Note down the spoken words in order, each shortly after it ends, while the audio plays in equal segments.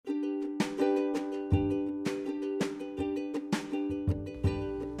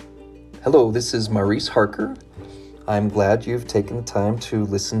Hello, this is Maurice Harker. I'm glad you've taken the time to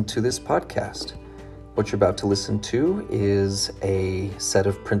listen to this podcast. What you're about to listen to is a set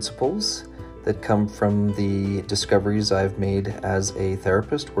of principles that come from the discoveries I've made as a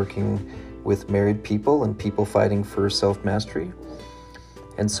therapist working with married people and people fighting for self-mastery.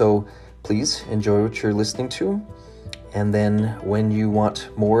 And so please enjoy what you're listening to. And then when you want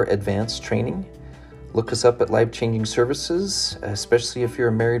more advanced training, look us up at Life Changing Services, especially if you're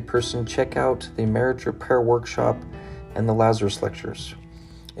a married person. Check out the Marriage Repair Workshop and the Lazarus Lectures.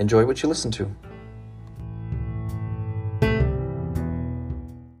 Enjoy what you listen to.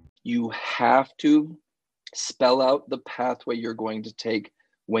 You have to spell out the pathway you're going to take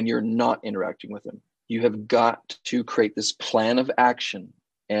when you're not interacting with him. You have got to create this plan of action.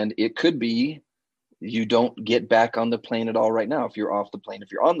 And it could be you don't get back on the plane at all right now. If you're off the plane,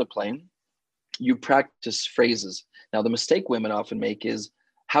 if you're on the plane, you practice phrases. Now, the mistake women often make is,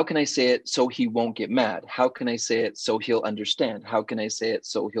 how can I say it so he won't get mad? How can I say it so he'll understand? How can I say it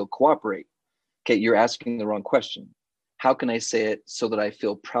so he'll cooperate? Okay, you're asking the wrong question. How can I say it so that I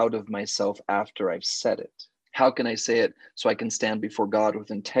feel proud of myself after I've said it? How can I say it so I can stand before God with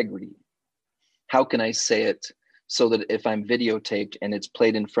integrity? How can I say it so that if I'm videotaped and it's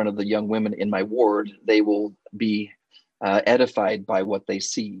played in front of the young women in my ward, they will be edified by what they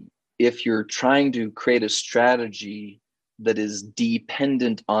see? If you're trying to create a strategy that is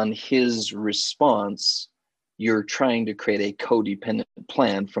dependent on his response, you're trying to create a codependent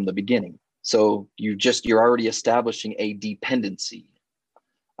plan from the beginning. So you're already establishing a dependency.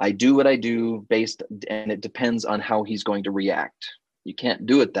 I do what I do and it depends on how he's going to react. You can't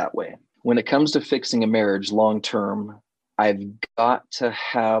do it that way. When it comes to fixing a marriage long-term, I've got to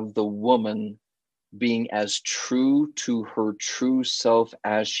have the woman being as true to her true self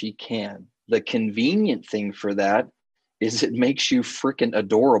as she can. The convenient thing for that is it makes you freaking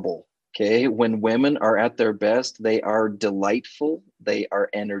adorable. Okay. When women are at their best, they are delightful. They are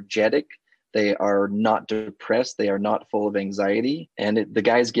energetic. They are not depressed. They are not full of anxiety. And the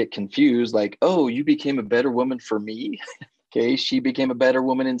guys get confused like, oh, you became a better woman for me. Okay. She became a better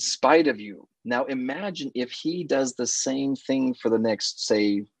woman in spite of you. Now imagine if he does the same thing for the next,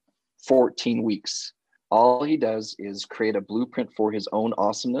 say, 14 weeks. All he does is create a blueprint for his own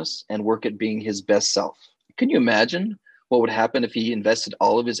awesomeness and work at being his best self. Can you imagine what would happen if he invested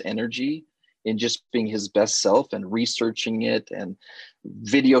all of his energy in just being his best self and researching it and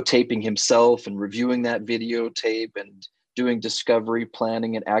videotaping himself and reviewing that videotape and doing discovery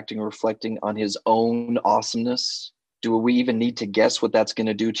planning and acting, reflecting on his own awesomeness? Do we even need to guess what that's going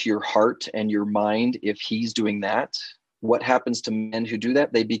to do to your heart and your mind if he's doing that? What happens to men who do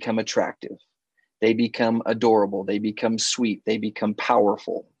that? They become attractive. They become adorable. They become sweet. They become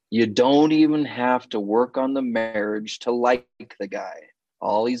powerful. You don't even have to work on the marriage to like the guy.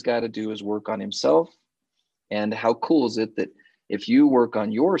 All he's got to do is work on himself. And how cool is it that if you work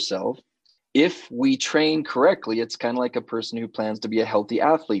on yourself, if we train correctly, it's kind of like a person who plans to be a healthy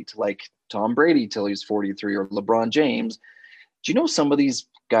athlete, like Tom Brady till he's 43 or LeBron James. Do you know some of these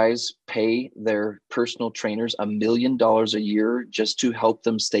guys pay their personal trainers $1 million a year just to help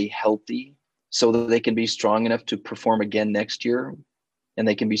them stay healthy so that they can be strong enough to perform again next year? And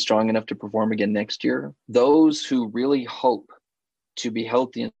they can be strong enough to perform again next year. Those who really hope to be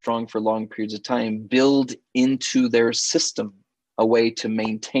healthy and strong for long periods of time build into their system a way to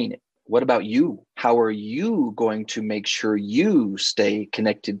maintain it. What about you? How are you going to make sure you stay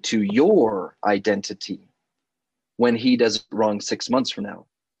connected to your identity when he does it wrong 6 months from now,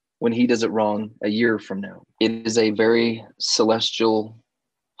 when he does it wrong a year from now? It is a very celestial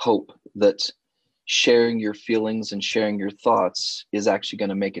hope that sharing your feelings and sharing your thoughts is actually going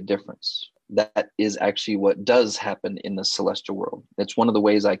to make a difference. That is actually what does happen in the celestial world. That's one of the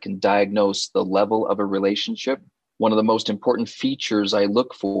ways I can diagnose the level of a relationship. One of the most important features I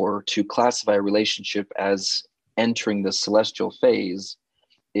look for to classify a relationship as entering the celestial phase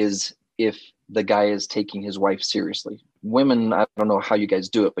is if the guy is taking his wife seriously. Women, I don't know how you guys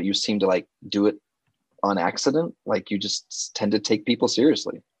do it, but you seem to like do it on accident. Like you just tend to take people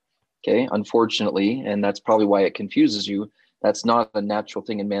seriously. Okay, unfortunately, and that's probably why it confuses you. That's not a natural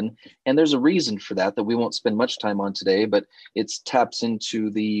thing in men. And there's a reason for that we won't spend much time on today, but it taps into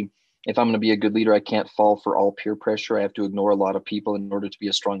if I'm going to be a good leader, I can't fall for all peer pressure. I have to ignore a lot of people in order to be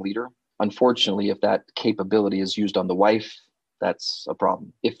a strong leader. Unfortunately, if that capability is used on the wife, that's a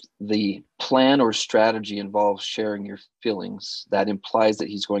problem. If the plan or strategy involves sharing your feelings, that implies that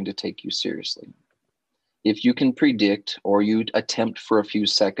he's going to take you seriously. If you can predict or you attempt for a few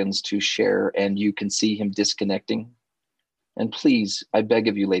seconds to share and you can see him disconnecting, and please, I beg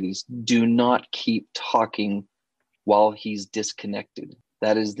of you, ladies, do not keep talking while he's disconnected.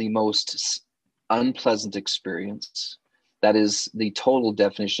 That is the most unpleasant experience. That is the total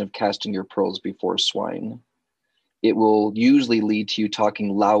definition of casting your pearls before swine. It will usually lead to you talking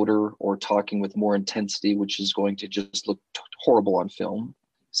louder or talking with more intensity, which is going to just look horrible on film.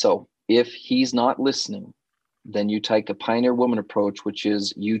 So if he's not listening, then you take a pioneer woman approach, which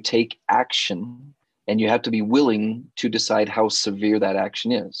is you take action, and you have to be willing to decide how severe that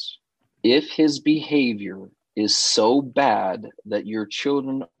action is. If his behavior is so bad that your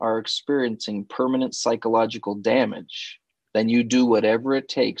children are experiencing permanent psychological damage, then you do whatever it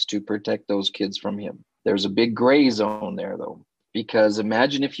takes to protect those kids from him. There's a big gray zone there, though, because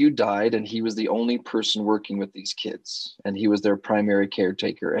imagine if you died and he was the only person working with these kids and he was their primary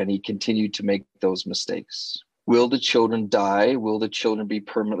caretaker and he continued to make those mistakes. Will the children die? Will the children be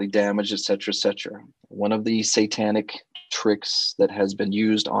permanently damaged, et cetera, et cetera? One of the satanic tricks that has been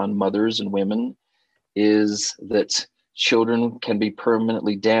used on mothers and women is that children can be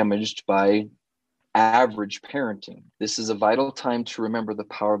permanently damaged by average parenting. This is a vital time to remember the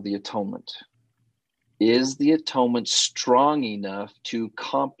power of the atonement. Is the atonement strong enough to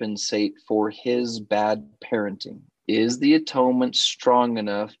compensate for his bad parenting? Is the atonement strong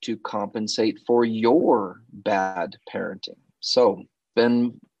enough to compensate for your bad parenting? So,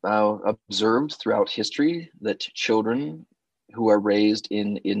 been observed throughout history that children who are raised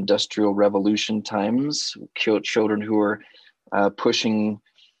in industrial revolution times, children who are pushing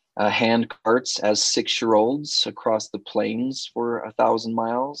hand carts as 6-year-olds across the plains for 1,000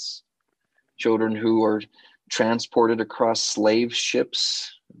 miles, children who are transported across slave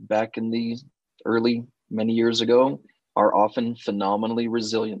ships back in the early many years ago are often phenomenally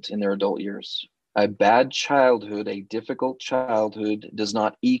resilient in their adult years. A bad childhood, a difficult childhood, does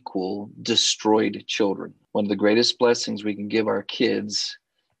not equal destroyed children. One of the greatest blessings we can give our kids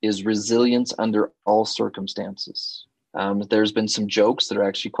is resilience under all circumstances. There's been some jokes that are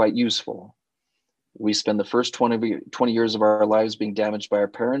actually quite useful. We spend the first 20 years of our lives being damaged by our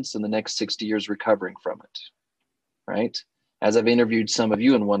parents and the next 60 years recovering from it, right? As I've interviewed some of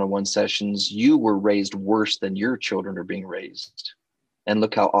you in one-on-one sessions, you were raised worse than your children are being raised. And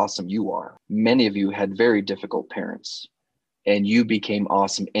look how awesome you are. Many of you had very difficult parents and you became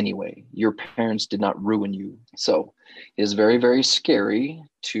awesome anyway. Your parents did not ruin you. So it is very, very scary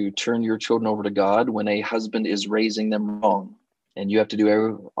to turn your children over to God when a husband is raising them wrong. And you have to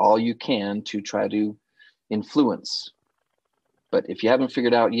do all you can to try to influence. But if you haven't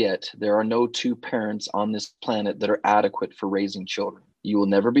figured out yet, there are no two parents on this planet that are adequate for raising children. You will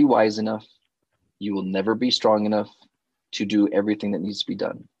never be wise enough. You will never be strong enough to do everything that needs to be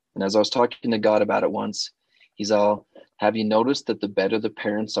done. And as I was talking to God about it once, he's all, have you noticed that the better the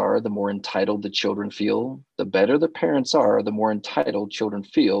parents are, the more entitled the children feel? The better the parents are, the more entitled children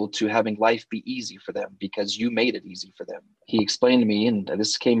feel to having life be easy for them because you made it easy for them. He explained to me, and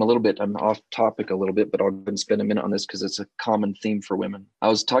this came a little bit, I'm off topic a little bit, but I'll go and spend a minute on this because it's a common theme for women. I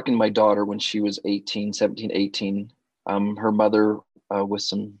was talking to my daughter when she was 17, 18. Her mother, with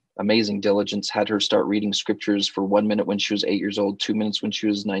some amazing diligence, had her start reading scriptures for 1 minute when she was 8 years old, 2 minutes when she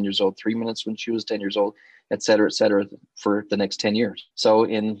was 9 years old, 3 minutes when she was 10 years old, et cetera, for the next 10 years. So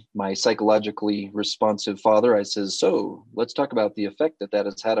in my psychologically responsive father, I says, so let's talk about the effect that that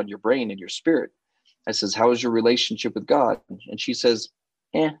has had on your brain and your spirit. I says, how is your relationship with God? And she says,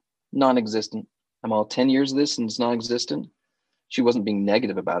 non-existent. I'm all 10 years of this and it's non-existent. She wasn't being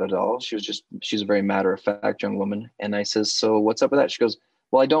negative about it at all. She's a very matter-of-fact young woman. And I says, so what's up with that? She goes,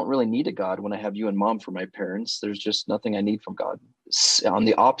 well, I don't really need a God when I have you and mom for my parents. There's just nothing I need from God. On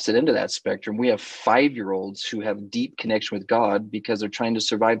the opposite end of that spectrum, we have 5-year-olds who have deep connection with God because they're trying to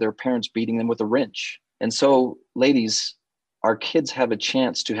survive their parents beating them with a wrench. And so, ladies, our kids have a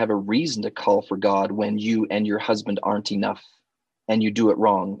chance to have a reason to call for God when you and your husband aren't enough and you do it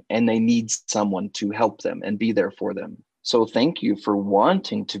wrong and they need someone to help them and be there for them. So thank you for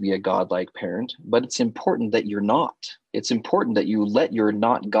wanting to be a godlike parent, but it's important that you're not. It's important that you let your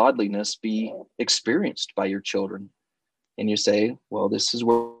not godliness be experienced by your children. And you say, well, this is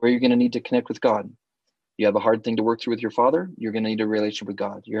where you're going to need to connect with God. You have a hard thing to work through with your father, you're going to need a relationship with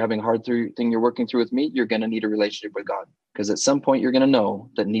God. You're having a hard thing you're working through with me, you're going to need a relationship with God. Because at some point you're going to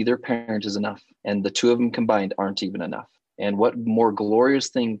know that neither parent is enough and the two of them combined aren't even enough. And what more glorious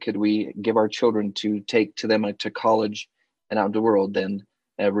thing could we give our children to take to them to college and out into the world than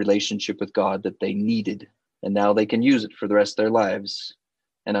a relationship with God that they needed? And now they can use it for the rest of their lives.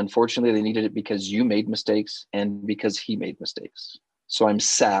 And unfortunately, they needed it because you made mistakes and because he made mistakes. So I'm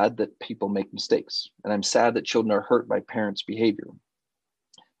sad that people make mistakes. And I'm sad that children are hurt by parents' behavior.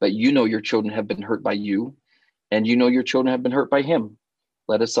 But you know your children have been hurt by you. And you know your children have been hurt by him.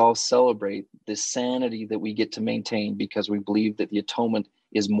 Let us all celebrate the sanity that we get to maintain because we believe that the atonement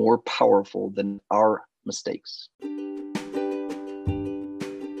is more powerful than our mistakes.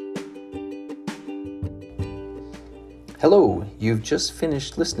 Hello, you've just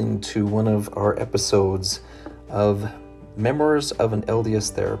finished listening to one of our episodes of Memoirs of an LDS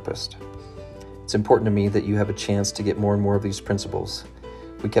Therapist. It's important to me that you have a chance to get more and more of these principles.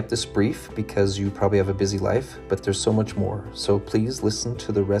 We kept this brief because you probably have a busy life, but there's so much more. So please listen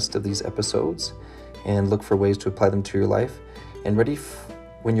to the rest of these episodes and look for ways to apply them to your life. And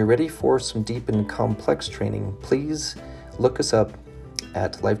when you're ready for some deep and complex training, please look us up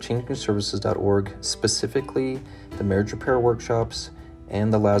at lifechangingservices.org, specifically the marriage repair workshops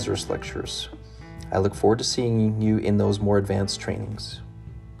and the Lazarus lectures. I look forward to seeing you in those more advanced trainings.